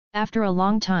After a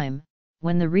long time,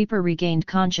 when the Reaper regained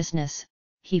consciousness,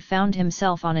 he found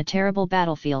himself on a terrible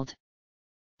battlefield.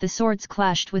 The swords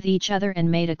clashed with each other and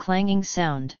made a clanging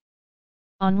sound.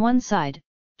 On one side,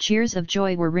 cheers of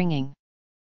joy were ringing.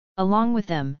 Along with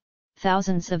them,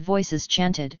 thousands of voices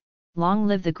chanted, "Long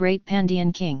live the great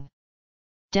Ponniyin king!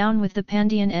 Down with the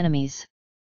Ponniyin enemies!"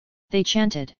 They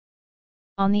chanted.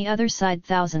 On the other side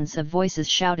thousands of voices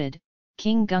shouted,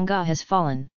 "King Gunga has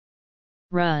fallen!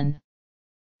 Run!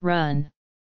 Run!"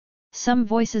 Some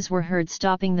voices were heard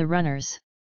stopping the runners.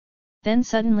 Then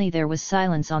suddenly there was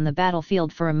silence on the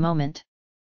battlefield for a moment.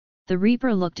 The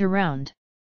Reaper looked around.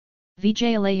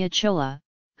 Vijayalaya Chola,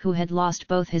 who had lost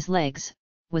both his legs,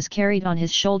 was carried on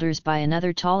his shoulders by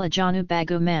another tall Ajanu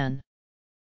Bagu man.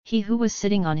 He who was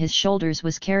sitting on his shoulders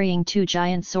was carrying two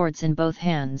giant swords in both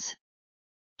hands.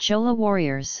 "Chola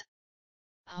warriors!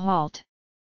 Halt!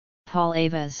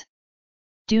 Pallavas!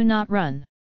 Do not run!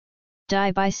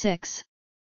 Die by 6!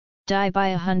 Die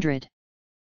by 100!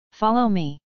 Follow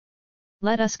me!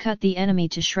 Let us cut the enemy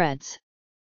to shreds!"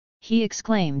 he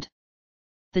exclaimed.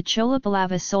 The Chola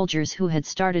Pallava soldiers who had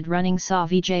started running saw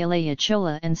Vijayalaya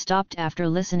Chola and stopped after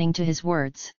listening to his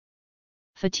words.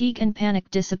 Fatigue and panic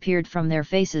disappeared from their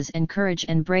faces and courage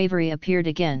and bravery appeared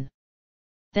again.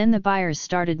 Then the buyers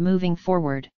started moving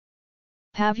forward.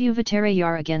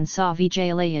 Pavuvatarayar again saw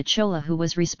Vijayalaya Chola, who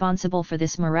was responsible for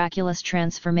this miraculous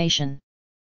transformation.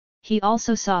 He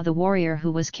also saw the warrior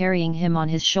who was carrying him on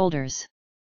his shoulders.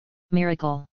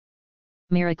 Miracle!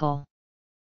 Miracle!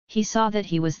 He saw that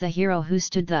he was the hero who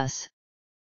stood thus.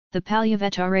 The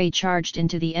Palyavataraya charged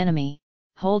into the enemy,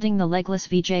 holding the legless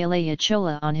Vijayalaya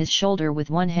Chola on his shoulder with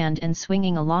one hand and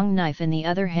swinging a long knife in the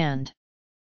other hand.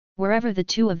 Wherever the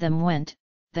two of them went,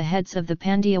 the heads of the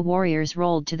Pandya warriors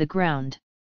rolled to the ground.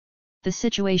 The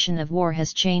situation of war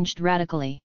has changed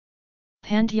radically.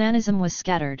 Pandyanism was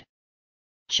scattered.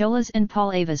 Cholas and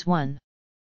Pallavas won.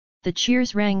 The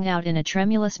cheers rang out in a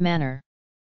tremulous manner.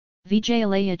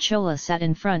 Vijayalaya Chola sat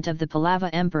in front of the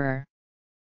Pallava emperor.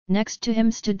 Next to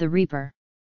him stood the Reaper.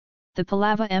 The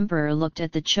Pallava emperor looked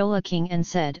at the Chola king and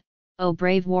said, "O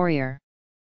brave warrior!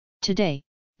 Today,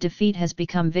 defeat has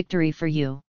become victory for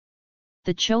you.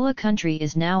 The Chola country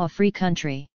is now a free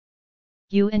country.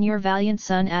 You and your valiant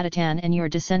son Adatan and your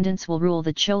descendants will rule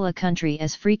the Chola country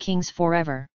as free kings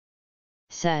forever,"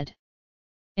 said.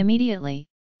 Immediately,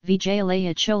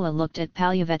 Vijayalaya Chola looked at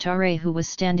Palyavataraya who was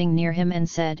standing near him and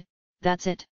said, "That's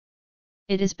it.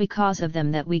 It is because of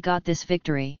them that we got this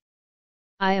victory.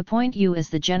 I appoint you as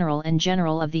the general and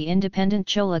general of the independent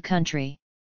Chola country.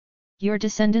 Your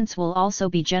descendants will also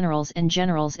be generals and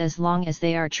generals as long as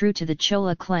they are true to the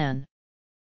Chola clan,"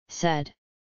 said.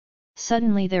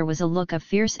 Suddenly there was a look of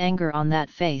fierce anger on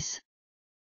that face.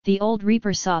 The old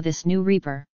Reaper saw this new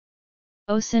Reaper.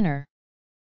 "O sinner!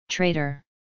 Traitor!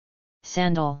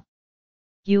 Sandal!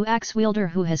 You axe-wielder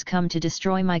who has come to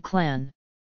destroy my clan!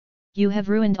 You have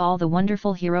ruined all the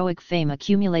wonderful heroic fame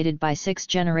accumulated by 6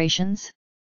 generations?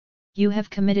 You have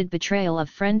committed betrayal of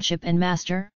friendship and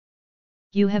master?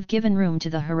 You have given room to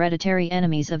the hereditary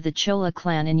enemies of the Chola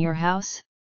clan in your house?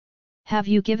 Have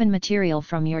you given material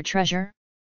from your treasure?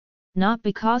 Not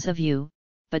because of you,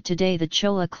 but today the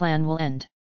Chola clan will end.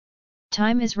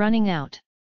 Time is running out.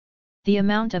 The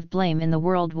amount of blame in the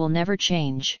world will never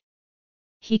change."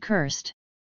 He cursed.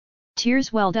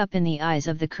 Tears welled up in the eyes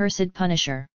of the cursed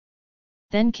Punisher.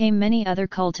 Then came many other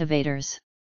cultivators.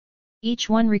 Each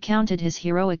one recounted his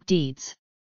heroic deeds.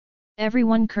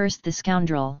 Everyone cursed the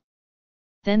scoundrel.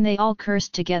 Then they all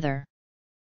cursed together.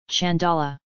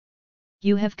 "Chandala!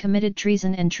 You have committed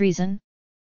treason and treason?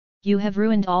 You have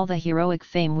ruined all the heroic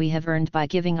fame we have earned by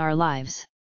giving our lives.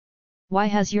 Why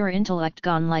has your intellect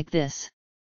gone like this?"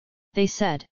 they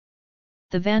said.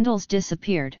 The Vandals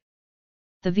disappeared.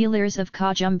 The Velirs of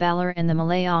Kajumbalar and the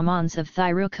Malay Amans of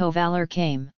Thirukovalar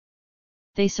came.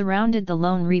 They surrounded the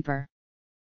lone Reaper.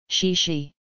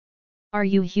 She. Are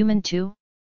you human too?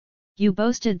 You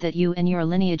boasted that you and your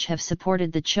lineage have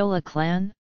supported the Chola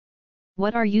clan?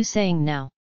 What are you saying now?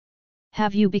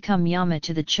 Have you become Yama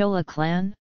to the Chola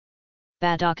clan?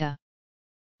 Badaka!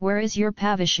 Where is your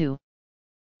Pavishu?"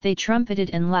 They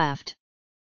trumpeted and laughed.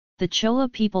 The Chola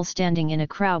people standing in a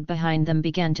crowd behind them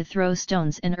began to throw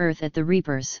stones and earth at the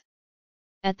Reapers.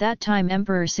 At that time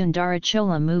Emperor Sundara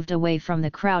Chola moved away from the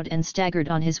crowd and staggered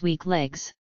on his weak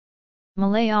legs.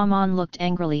 Malay Aman looked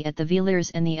angrily at the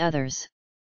Velirs and the others.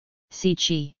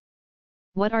 "Sichi!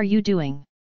 What are you doing?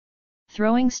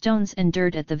 Throwing stones and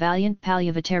dirt at the valiant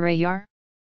Palyavatarayar?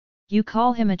 You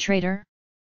call him a traitor?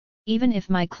 Even if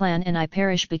my clan and I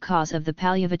perish because of the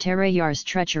Palyavatarayar's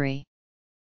treachery,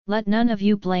 let none of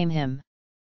you blame him.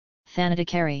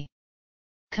 Thanadakari!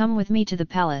 "Come with me to the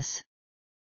palace,"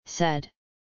 said.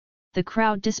 The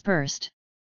crowd dispersed.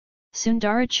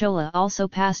 Sundarachola also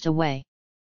passed away.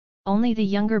 Only the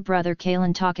younger brother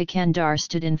Kalantaka Kandar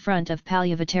stood in front of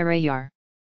Palyavatarayar.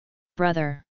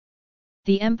 "Brother!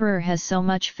 The emperor has so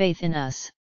much faith in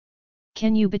us.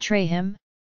 Can you betray him?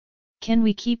 Can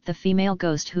we keep the female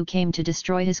ghost who came to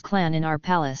destroy his clan in our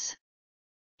palace?"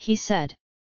 he said.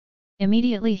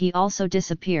 Immediately he also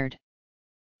disappeared.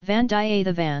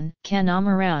 Vandiyathevan,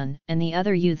 Kanamaran, and the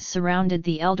other youths surrounded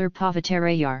the elder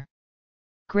Pavatarayar.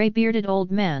 "Grey-bearded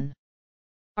old man!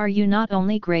 Are you not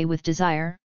only grey with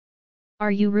desire?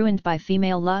 Are you ruined by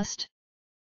female lust?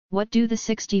 What do the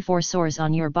 64 sores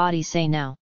on your body say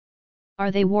now?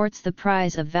 Are they warts the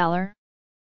prize of valor?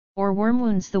 Or worm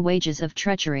wounds the wages of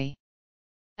treachery?"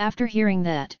 After hearing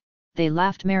that, they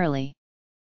laughed merrily.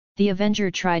 The avenger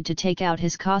tried to take out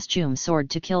his costume sword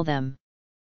to kill them.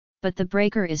 But the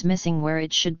breaker is missing where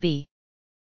it should be.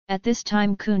 At this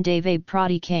time Kundave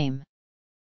Prati came.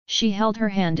 She held her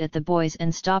hand at the boys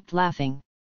and stopped laughing.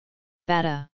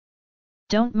 "Bata!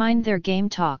 Don't mind their game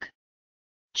talk.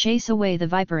 Chase away the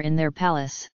viper in their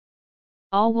palace.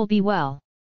 All will be well,"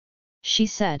 she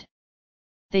said.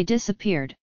 They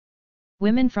disappeared.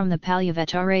 Women from the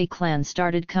Palyavatare clan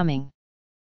started coming.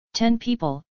 10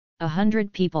 people,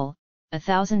 100 people,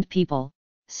 1,000 people,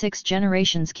 6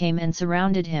 generations came and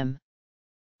surrounded him.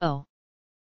 "Oh!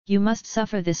 You must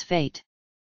suffer this fate.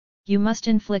 You must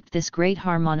inflict this great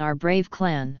harm on our brave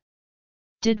clan.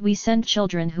 Did we send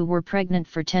children who were pregnant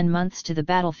for 10 months to the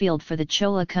battlefield for the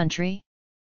Chola country?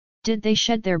 Did they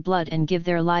shed their blood and give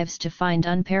their lives to find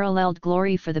unparalleled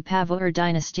glory for the Pavur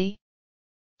dynasty?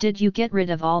 Did you get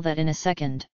rid of all that in a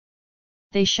second?"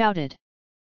 They shouted.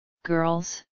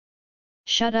 "Girls!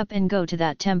 Shut up and go to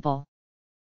that temple.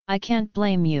 I can't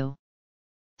blame you,"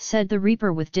 said the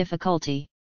reaper with difficulty.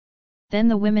 Then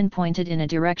the women pointed in a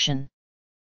direction.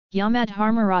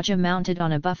 Yamadharmaraja mounted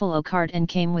on a buffalo cart and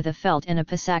came with a felt and a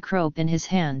pasak rope in his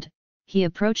hand. He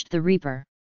approached the reaper.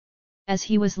 As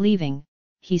he was leaving,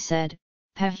 he said,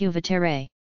 "Pahuvatare!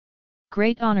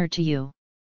 Great honor to you!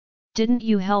 Didn't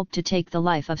you help to take the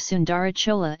life of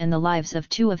Sundarachola and the lives of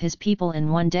 2 of his people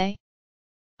in one day?"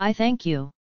 "I thank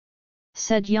you,"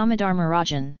 said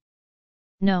Yamadharmarajan.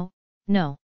 No,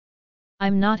 no.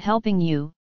 I'm not helping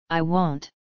you, I won't.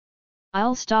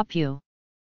 I'll stop you."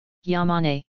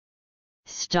 "Yamane!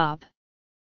 Stop!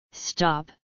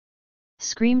 Stop!"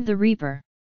 screamed the reaper.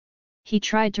 He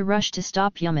tried to rush to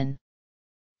stop Yaman.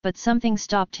 But something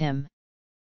stopped him.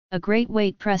 A great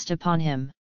weight pressed upon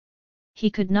him.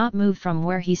 He could not move from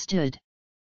where he stood.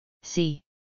 "See!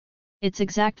 It's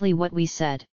exactly what we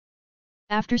said."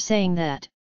 After saying that,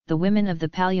 the women of the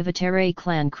Palyavatare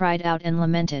clan cried out and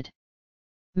lamented.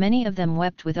 Many of them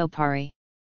wept with Opari.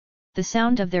 The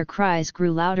sound of their cries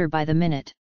grew louder by the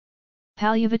minute.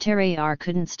 Palyavatare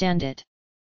couldn't stand it.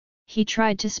 He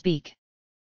tried to speak.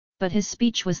 But his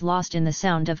speech was lost in the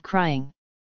sound of crying.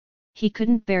 He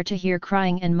couldn't bear to hear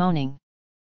crying and moaning.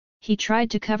 He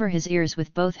tried to cover his ears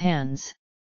with both hands.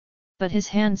 But his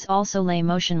hands also lay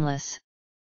motionless.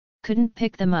 Couldn't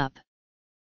pick them up.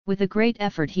 With a great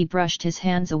effort he brushed his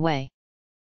hands away.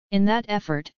 In that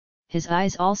effort, his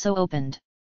eyes also opened.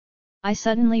 I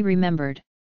suddenly remembered.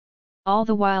 All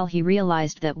the while he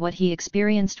realized that what he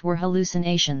experienced were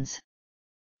hallucinations.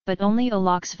 But only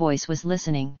Alok's voice was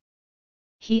listening.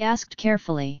 He asked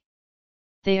carefully.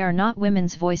 "They are not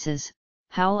women's voices,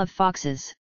 howl of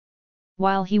foxes."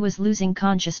 While he was losing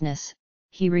consciousness,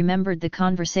 he remembered the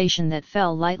conversation that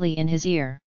fell lightly in his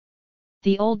ear.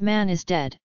 "The old man is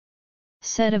dead,"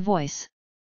 said a voice.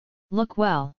 "Look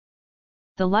well.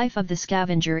 The life of the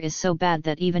scavenger is so bad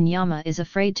that even Yama is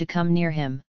afraid to come near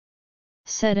him,"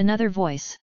 said another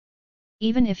voice.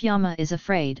 "Even if Yama is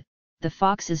afraid, the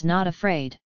fox is not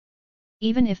afraid.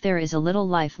 Even if there is a little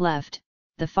life left,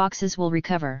 the foxes will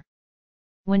recover.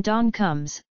 When dawn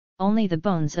comes, only the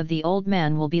bones of the old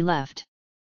man will be left.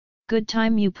 Good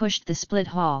time you pushed the split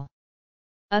hall.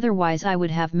 Otherwise I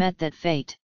would have met that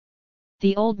fate.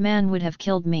 The old man would have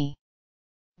killed me."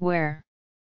 "Where?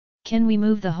 Can we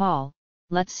move the hall?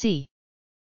 Let's see."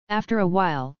 After a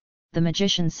while, the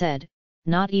magician said,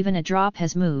 "Not even a drop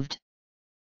has moved.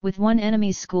 With one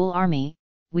enemy's school army,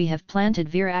 we have planted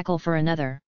Virakal for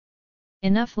another.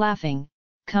 Enough laughing,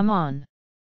 come on.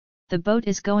 The boat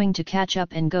is going to catch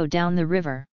up and go down the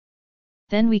river.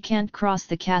 Then we can't cross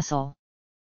the castle."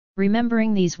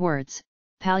 Remembering these words,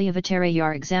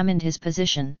 Palyavatare examined his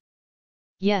position.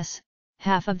 Yes,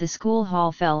 half of the school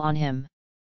hall fell on him.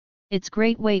 Its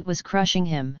great weight was crushing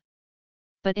him.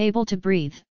 But able to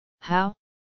breathe, how?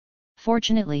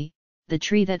 Fortunately, the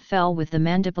tree that fell with the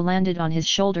mandapa landed on his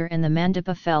shoulder and the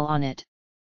mandapa fell on it.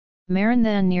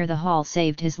 Maranthan near the hall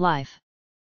saved his life.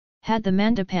 Had the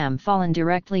mandapam fallen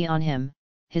directly on him,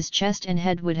 his chest and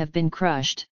head would have been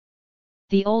crushed.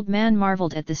 The old man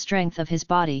marveled at the strength of his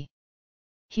body.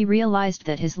 He realized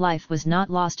that his life was not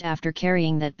lost after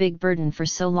carrying that big burden for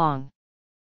so long.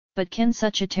 But can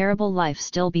such a terrible life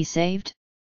still be saved?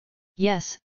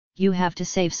 Yes, you have to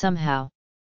save somehow.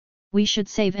 We should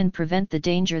save and prevent the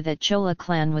danger that Chola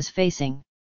clan was facing.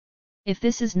 If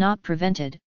this is not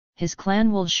prevented, his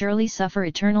clan will surely suffer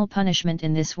eternal punishment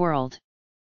in this world.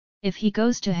 If he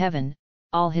goes to heaven,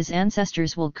 all his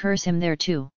ancestors will curse him there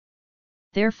too.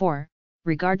 Therefore,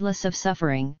 regardless of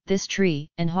suffering, this tree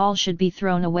and hall should be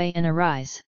thrown away and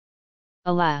arise.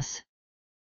 Alas!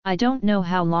 I don't know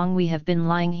how long we have been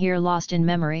lying here lost in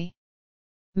memory.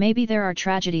 Maybe there are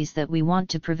tragedies that we want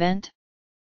to prevent?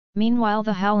 Meanwhile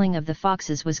the howling of the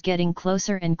foxes was getting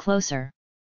closer and closer.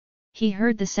 He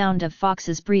heard the sound of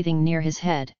foxes breathing near his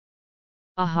head.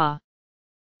 Aha!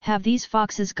 Have these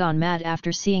foxes gone mad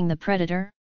after seeing the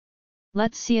predator?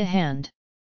 Let's see a hand.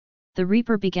 The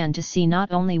reaper began to see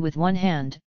not only with one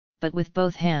hand, but with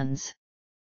both hands.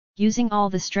 Using all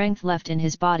the strength left in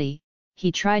his body,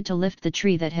 he tried to lift the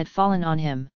tree that had fallen on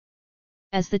him.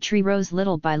 As the tree rose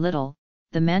little by little,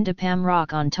 the mandapam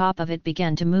rock on top of it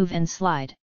began to move and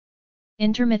slide.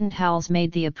 Intermittent howls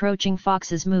made the approaching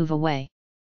foxes move away.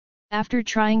 After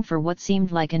trying for what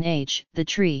seemed like an age, the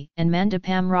tree and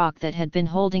mandapam rock that had been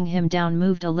holding him down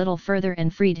moved a little further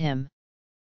and freed him.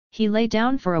 He lay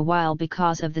down for a while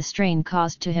because of the strain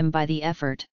caused to him by the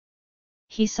effort.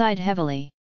 He sighed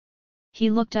heavily. He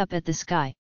looked up at the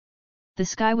sky. The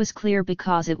sky was clear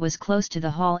because it was close to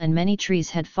the hall and many trees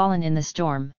had fallen in the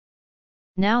storm.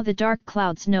 Now the dark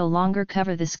clouds no longer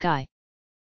cover the sky.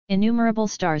 Innumerable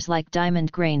stars like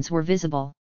diamond grains were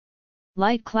visible.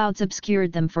 Light clouds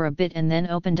obscured them for a bit and then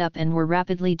opened up and were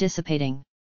rapidly dissipating.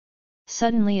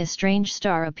 Suddenly a strange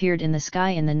star appeared in the sky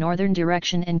in the northern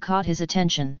direction and caught his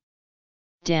attention.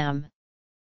 Damn!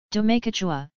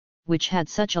 Domekachua, which had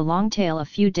such a long tail a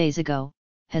few days ago,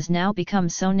 has now become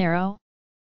so narrow?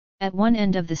 At one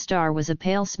end of the star was a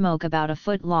pale smoke about a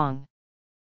foot long.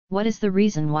 What is the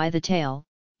reason why the tail,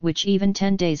 which even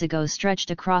 10 days ago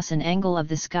stretched across an angle of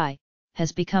the sky,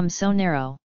 has become so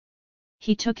narrow?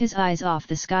 He took his eyes off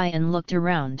the sky and looked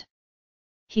around.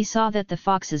 He saw that the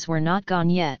foxes were not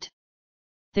gone yet.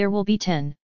 There will be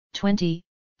 10, 20,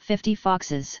 50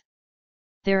 foxes.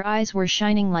 Their eyes were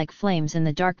shining like flames in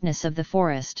the darkness of the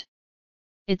forest.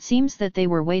 It seems that they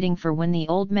were waiting for when the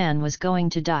old man was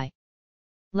going to die.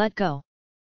 Let go!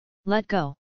 Let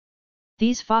go!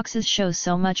 These foxes show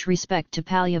so much respect to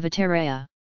Palyavataraya.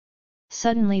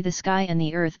 Suddenly the sky and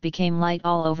the earth became light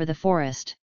all over the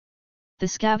forest. The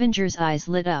scavenger's eyes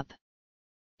lit up.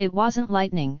 It wasn't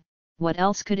lightning, what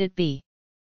else could it be?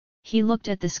 He looked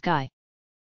at the sky.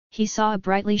 He saw a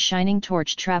brightly shining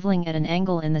torch traveling at an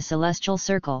angle in the celestial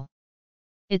circle.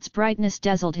 Its brightness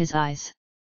dazzled his eyes.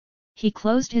 He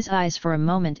closed his eyes for a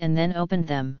moment and then opened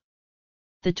them.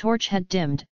 The torch had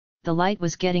dimmed, the light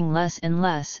was getting less and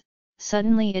less,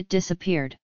 suddenly it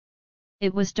disappeared.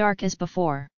 It was dark as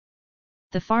before.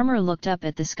 The farmer looked up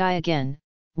at the sky again,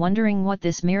 wondering what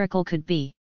this miracle could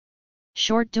be.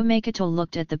 Short Domekato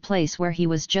looked at the place where he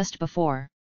was just before.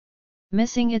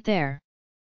 Missing it there.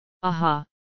 Aha!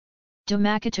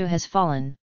 Domekato has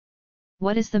fallen.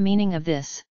 What is the meaning of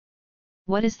this?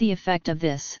 What is the effect of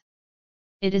this?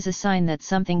 It is a sign that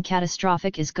something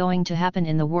catastrophic is going to happen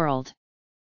in the world.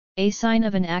 A sign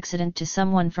of an accident to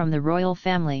someone from the royal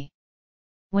family.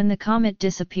 When the comet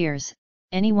disappears,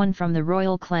 anyone from the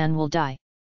royal clan will die.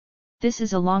 This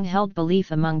is a long-held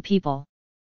belief among people.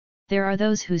 There are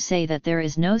those who say that there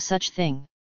is no such thing.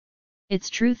 Its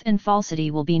truth and falsity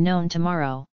will be known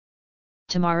tomorrow.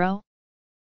 Tomorrow?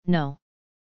 No.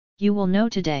 You will know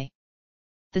today.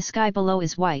 The sky below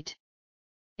is white.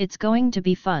 It's going to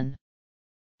be fun.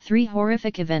 3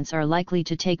 horrific events are likely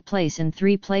to take place in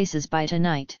 3 places by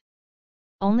tonight.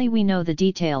 Only we know the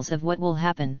details of what will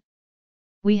happen.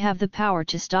 We have the power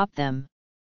to stop them.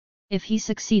 If he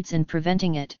succeeds in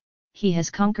preventing it, he has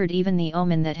conquered even the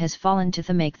omen that has fallen to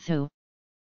Thamakthu.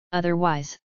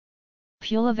 Otherwise,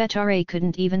 Pulavetare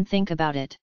couldn't even think about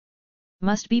it.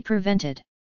 Must be prevented.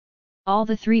 All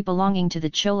the 3 belonging to the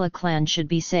Chola clan should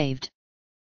be saved.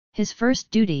 His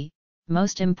first duty,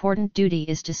 most important duty,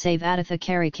 is to save Aditha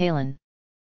Karikalan.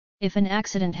 If an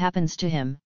accident happens to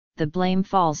him, the blame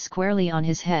falls squarely on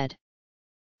his head.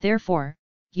 Therefore,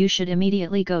 you should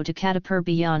immediately go to Kadapur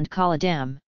beyond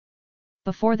Kaladam.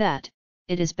 Before that,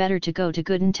 it is better to go to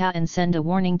Gudanta and send a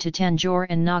warning to Tanjore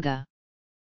and Naga.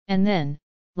 And then,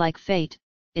 like fate,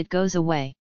 it goes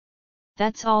away.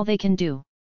 That's all they can do.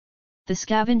 The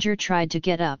scavenger tried to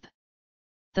get up,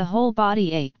 The whole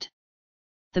body ached.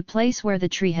 The place where the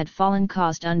tree had fallen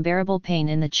caused unbearable pain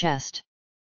in the chest.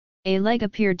 A leg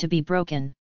appeared to be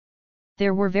broken.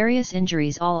 There were various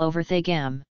injuries all over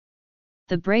Thagam.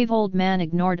 The brave old man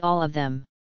ignored all of them.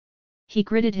 He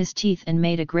gritted his teeth and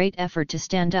made a great effort to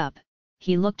stand up.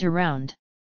 He looked around.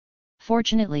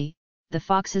 Fortunately, the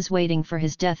foxes waiting for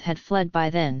his death had fled by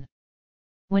then.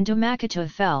 When Dhammakata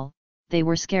fell, they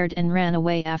were scared and ran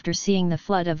away after seeing the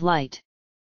flood of light.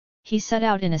 He set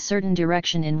out in a certain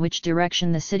direction, in which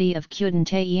direction the city of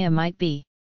Kudantaya might be.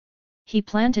 He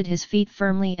planted his feet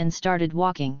firmly and started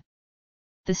walking.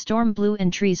 The storm blew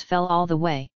and trees fell all the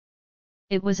way.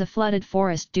 It was a flooded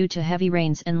forest due to heavy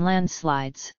rains and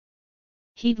landslides.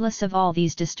 Heedless of all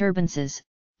these disturbances,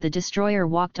 the destroyer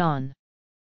walked on.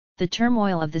 The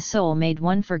turmoil of the soul made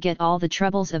one forget all the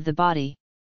troubles of the body.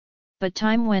 But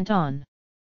time went on.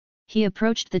 He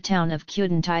approached the town of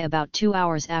Kudantai about 2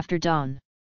 hours after dawn.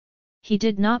 He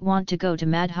did not want to go to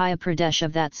Madhya Pradesh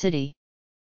of that city.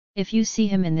 If you see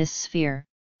him in this sphere,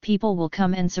 people will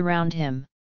come and surround him.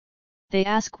 They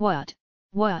ask what?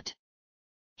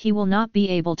 He will not be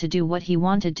able to do what he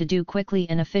wanted to do quickly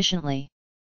and efficiently.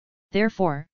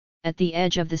 Therefore, at the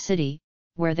edge of the city,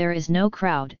 where there is no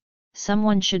crowd,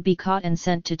 someone should be caught and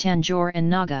sent to Tanjore and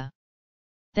Naga.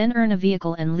 Then earn a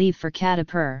vehicle and leave for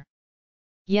Kadapur.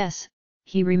 Yes,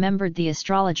 he remembered the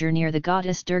astrologer near the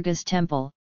goddess Durga's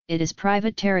temple. It is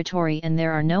private territory and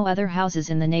there are no other houses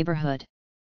in the neighborhood.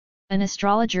 An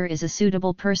astrologer is a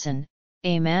suitable person,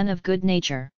 a man of good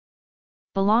nature.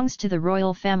 Belongs to the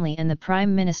royal family and the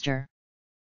prime minister.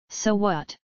 So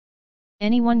what?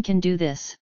 Anyone can do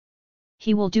this.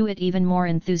 He will do it even more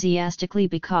enthusiastically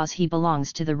because he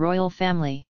belongs to the royal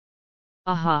family.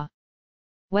 Aha!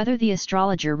 Whether the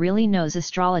astrologer really knows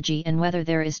astrology and whether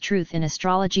there is truth in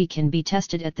astrology can be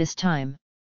tested at this time.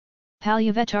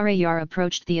 Palyavetarayar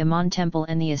approached the Aman temple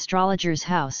and the astrologer's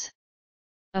house.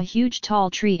 A huge tall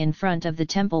tree in front of the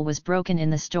temple was broken in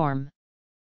the storm.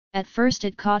 At first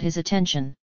it caught his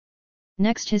attention.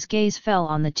 Next his gaze fell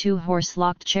on the 2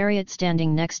 horse-locked chariot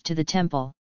standing next to the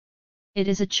temple. It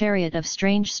is a chariot of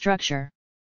strange structure.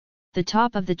 The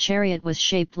top of the chariot was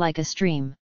shaped like a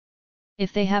stream.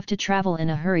 If they have to travel in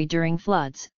a hurry during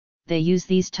floods, they use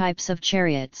these types of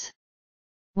chariots.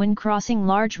 When crossing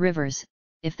large rivers,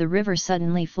 if the river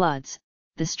suddenly floods,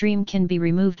 the stream can be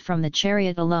removed from the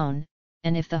chariot alone,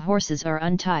 and if the horses are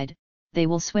untied, they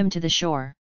will swim to the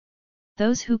shore.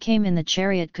 Those who came in the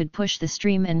chariot could push the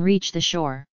stream and reach the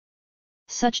shore.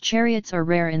 Such chariots are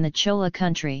rare in the Chola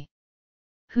country.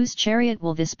 Whose chariot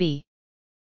will this be?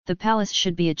 The palace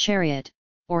should be a chariot,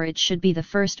 or it should be the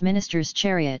first minister's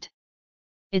chariot.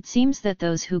 It seems that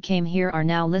those who came here are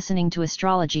now listening to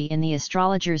astrology in the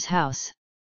astrologer's house.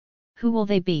 Who will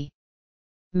they be?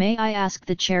 May I ask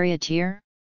the charioteer?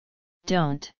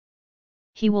 Don't.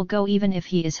 He will go even if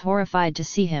he is horrified to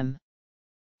see him.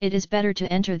 It is better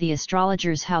to enter the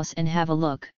astrologer's house and have a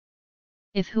look.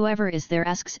 If whoever is there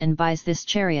asks and buys this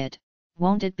chariot,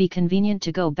 won't it be convenient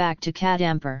to go back to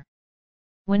Kadampur?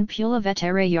 When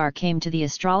Pulavetarayar came to the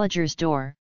astrologer's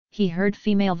door, he heard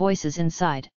female voices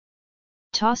inside.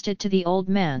 Tossed it to the old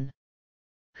man.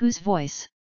 Whose voice?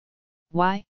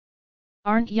 Why?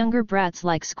 Aren't younger brats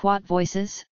like squat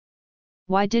voices?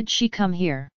 Why did she come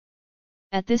here?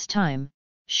 At this time,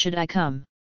 should I come?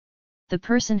 The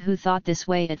person who thought this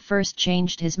way at first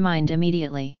changed his mind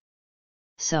immediately.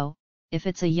 So, if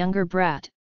it's a younger brat,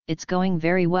 it's going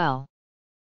very well.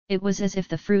 It was as if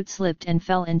the fruit slipped and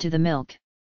fell into the milk.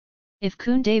 If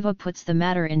Kundava puts the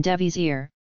matter in Devi's ear,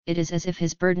 it is as if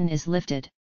his burden is lifted.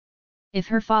 If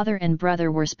her father and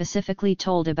brother were specifically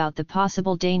told about the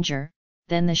possible danger,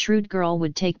 then the shrewd girl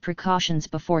would take precautions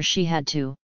before she had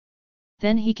to.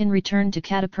 Then he can return to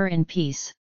Kadapur in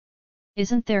peace.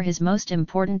 Isn't there his most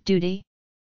important duty?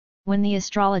 When the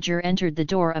astrologer entered the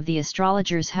door of the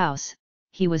astrologer's house,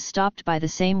 he was stopped by the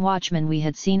same watchman we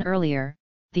had seen earlier,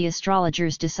 the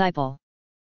astrologer's disciple.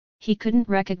 He couldn't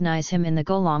recognize him in the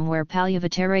golem where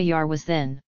Palyavetarayar was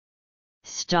then.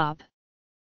 Stop!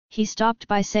 He stopped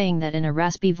by saying that in a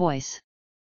raspy voice.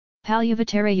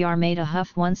 Palyavetarayar made a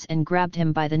huff once and grabbed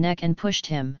him by the neck and pushed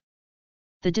him.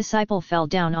 The disciple fell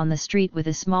down on the street with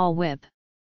a small whip.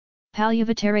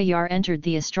 Palyavetarayar entered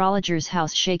the astrologer's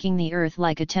house shaking the earth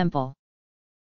like a temple.